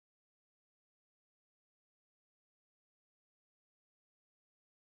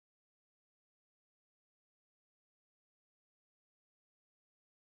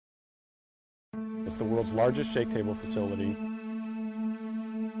It's the world's largest shake table facility,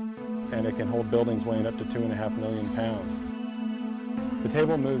 and it can hold buildings weighing up to 2.5 million pounds. The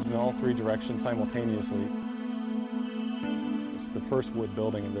table moves in all 3 directions simultaneously. It's the first wood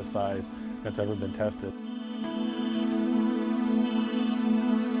building of this size that's ever been tested.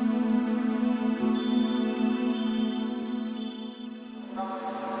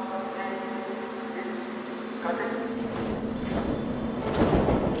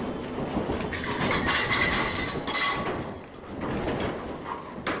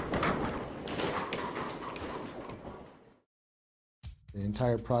 The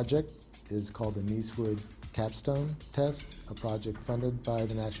entire project is called the Niecewood Capstone Test, a project funded by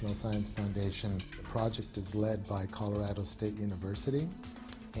the National Science Foundation. The project is led by Colorado State University,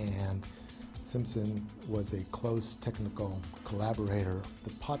 and Simpson was a close technical collaborator.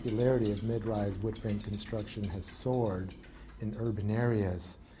 The popularity of mid-rise wood frame construction has soared in urban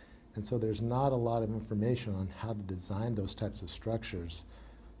areas, and so there's not a lot of information on how to design those types of structures.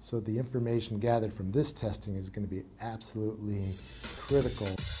 So the information gathered from this testing is going to be absolutely critical.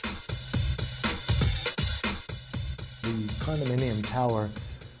 The condominium tower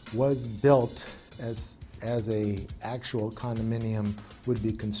was built as a actual condominium would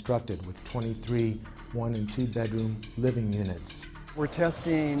be constructed with 23 1- and 2-bedroom living units. We're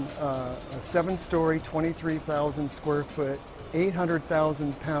testing a 7-story, 23,000 square foot,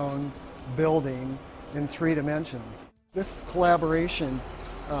 800,000 pound building in 3 dimensions. This collaboration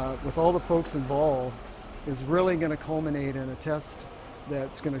with all the folks involved is really going to culminate in a test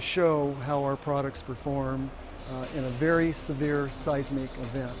that's going to show how our products perform in a very severe seismic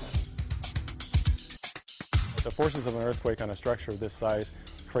event. The forces of an earthquake on a structure of this size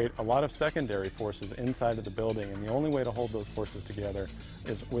create a lot of secondary forces inside of the building, and the only way to hold those forces together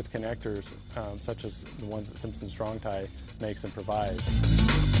is with connectors such as the ones that Simpson Strong Tie makes and provides.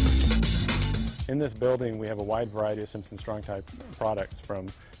 In this building, we have a wide variety of Simpson Strong Tie products, from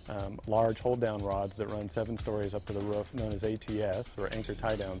large hold-down rods that run 7 stories up to the roof, known as ATS, or anchor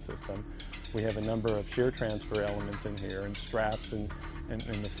tie-down system. We have a number of shear transfer elements in here, and straps and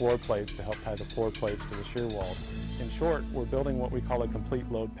the floor plates to help tie the floor plates to the shear walls. In short, we're building what we call a complete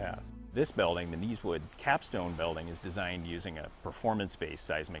load path. This building, the Niecewood Capstone building, is designed using a performance-based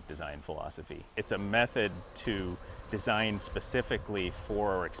seismic design philosophy. It's a method to design specifically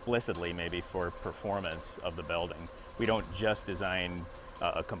for, or explicitly maybe, for performance of the building. We don't just design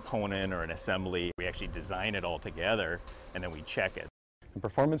a component or an assembly. We actually design it all together and then we check it. And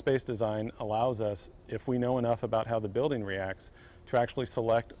performance-based design allows us, if we know enough about how the building reacts, to actually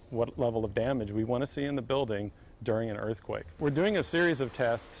select what level of damage we want to see in the building during an earthquake. We're doing a series of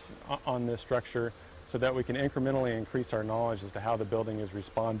tests on this structure so that we can incrementally increase our knowledge as to how the building is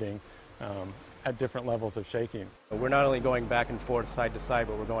responding at different levels of shaking. We're not only going back and forth, side to side,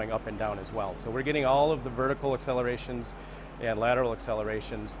 but we're going up and down as well. So we're getting all of the vertical accelerations and lateral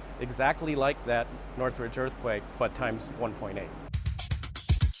accelerations exactly like that Northridge earthquake, but times 1.8.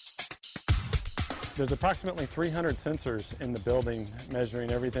 There's approximately 300 sensors in the building,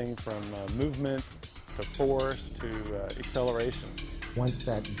 measuring everything from movement to force to acceleration. Once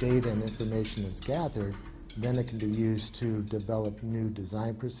that data and information is gathered, then it can be used to develop new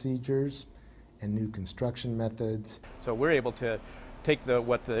design procedures and new construction methods. So we're able to take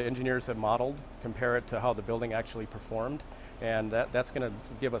what the engineers have modeled, compare it to how the building actually performed, and that's going to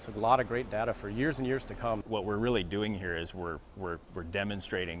give us a lot of great data for years and years to come. What we're really doing here is we're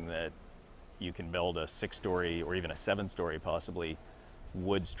demonstrating that you can build a 6-story or even a 7-story possibly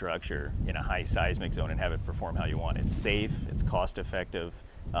wood structure in a high seismic zone and have it perform how you want. It's safe, it's cost effective,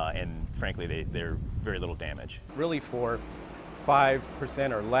 and frankly they're very little damage. Really, for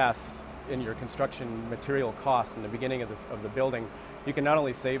 5% or less in your construction material costs in the beginning of the building, you can not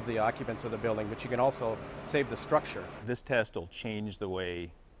only save the occupants of the building, but you can also save the structure. This test will change the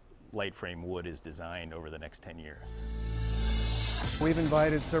way light frame wood is designed over the next 10 years. We've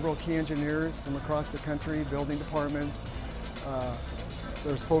invited several key engineers from across the country, building departments.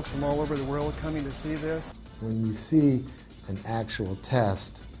 There's folks from all over the world coming to see this. When you see an actual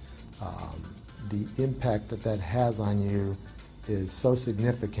test, the impact that has on you is so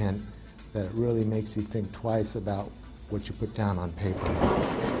significant that it really makes you think twice about what you put down on paper.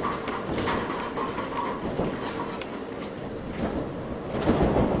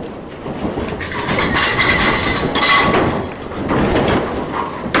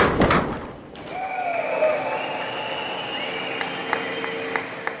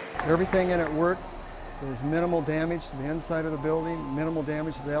 Everything in it worked. There was minimal damage to the inside of the building, minimal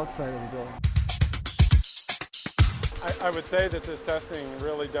damage to the outside of the building. I would say that this testing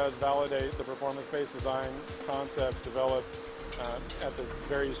really does validate the performance-based design concepts developed at the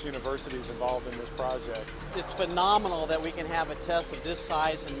various universities involved in this project. It's phenomenal that we can have a test of this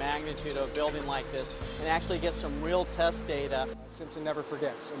size and magnitude of a building like this and actually get some real test data. Simpson never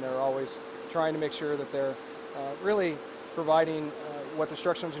forgets, and they're always trying to make sure that they're really providing what the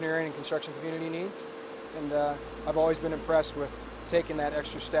structural engineering and construction community needs. And I've always been impressed with taking that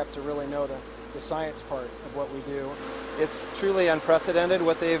extra step to really know the science part of what we do. It's truly unprecedented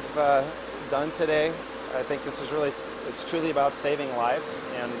what they've done today. I think this is really, it's truly about saving lives,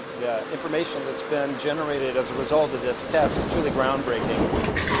 and the information that's been generated as a result of this test is truly groundbreaking.